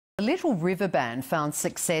The Little River Band found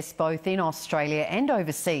success both in Australia and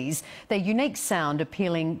overseas, their unique sound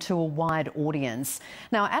appealing to a wide audience.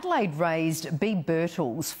 Now, Adelaide-raised Beeb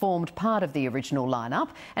Birtles formed part of the original lineup,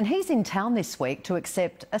 and he's in town this week to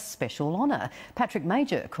accept a special honour. Patrick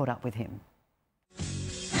Major caught up with him.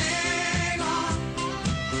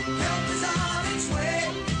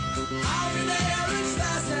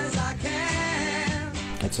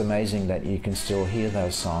 It's amazing that you can still hear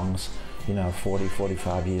those songs, 40,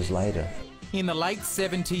 45 years later. In the late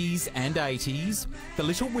 70s and 80s, the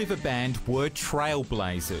Little River Band were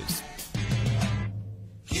trailblazers.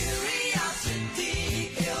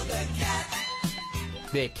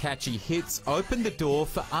 Their catchy hits opened the door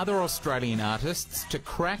for other Australian artists to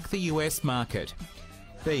crack the US market.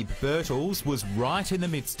 Beeb Birtles was right in the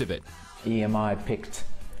midst of it. EMI picked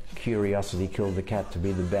Curiosity Killed the Cat to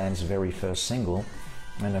be the band's very first single,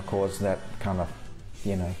 and of course that kind of,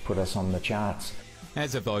 put us on the charts.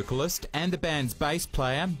 As a vocalist and the band's bass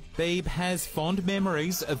player, Beeb has fond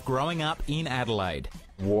memories of growing up in Adelaide.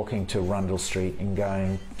 Walking to Rundle Street and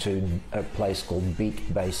going to a place called Beeb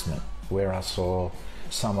Basement, where I saw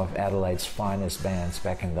some of Adelaide's finest bands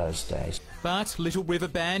back in those days. But Little River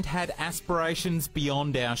Band had aspirations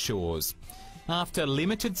beyond our shores. After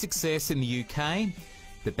limited success in the UK,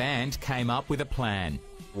 the band came up with a plan.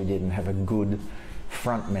 We didn't have a good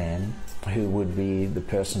frontman who would be the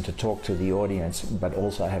person to talk to the audience but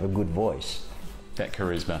also have a good voice. That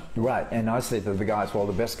charisma. Right, and I said to the guys, well,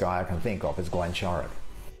 the best guy I can think of is Glenn Shorrock.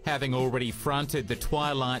 Having already fronted the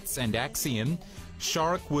Twilights and Axiom,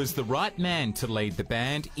 Shorrock was the right man to lead the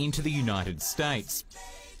band into the United States.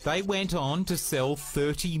 They went on to sell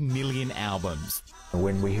 30 million albums.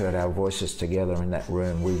 When we heard our voices together in that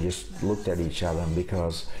room, we just looked at each other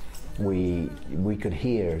because we could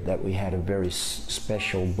hear that we had a very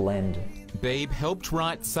special blend. Beeb helped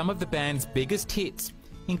write some of the band's biggest hits,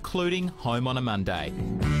 including Home on a Monday.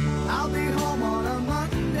 I'll be home on a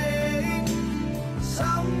Monday,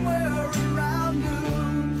 somewhere around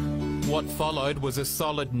noon. What followed was a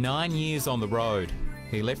solid 9 years on the road.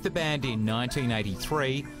 He left the band in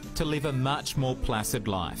 1983 to live a much more placid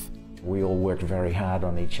life. We all worked very hard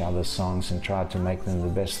on each other's songs and tried to make them the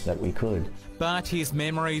best that we could. But his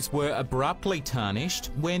memories were abruptly tarnished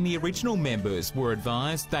when the original members were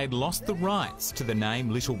advised they'd lost the rights to the name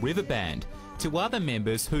Little River Band to other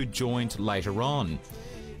members who joined later on.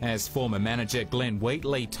 As former manager Glenn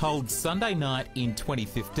Wheatley told Sunday Night in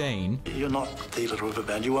 2015, "You're not the Little River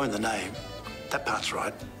Band, you own the name. That part's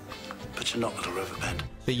right, but you're not Little River Band."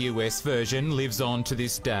 The US version lives on to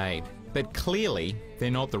this day, but clearly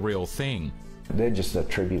they're not the real thing. They're just a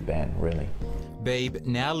tribute band, really. Beeb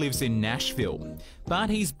now lives in Nashville, but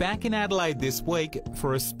he's back in Adelaide this week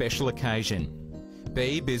for a special occasion.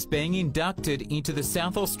 Beeb is being inducted into the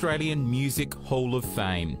South Australian Music Hall of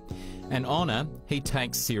Fame, an honour he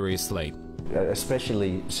takes seriously.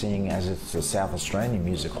 Especially seeing as it's the South Australian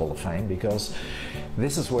Music Hall of Fame, because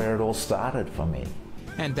this is where it all started for me.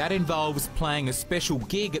 And that involves playing a special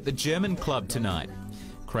gig at the German club tonight.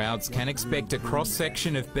 Crowds can expect a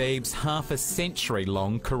cross-section of Beeb's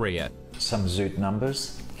half-a-century-long career. Some Zoot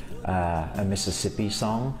numbers, a Mississippi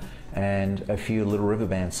song, and a few Little River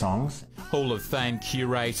Band songs. Hall of Fame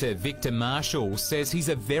curator Victor Marshall says he's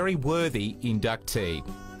a very worthy inductee.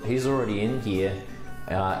 He's already in here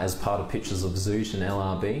as part of pictures of Zoot and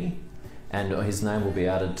LRB, and his name will be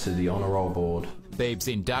added to the honour roll board. Beeb's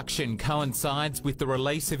induction coincides with the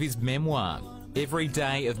release of his memoir, Every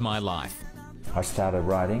Day of My Life. I started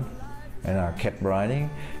writing, and I kept writing,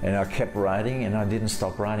 and I kept writing, and I didn't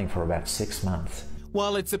stop writing for about 6 months.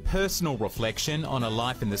 While it's a personal reflection on a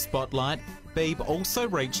life in the spotlight, Beeb also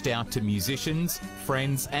reached out to musicians,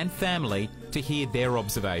 friends and family to hear their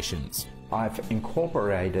observations. I've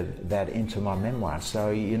incorporated that into my memoir,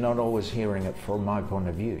 so you're not always hearing it from my point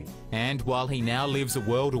of view. And while he now lives a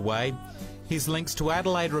world away, his links to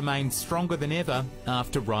Adelaide remain stronger than ever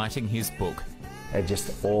after writing his book. It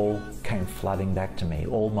just all came flooding back to me,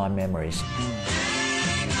 all my memories.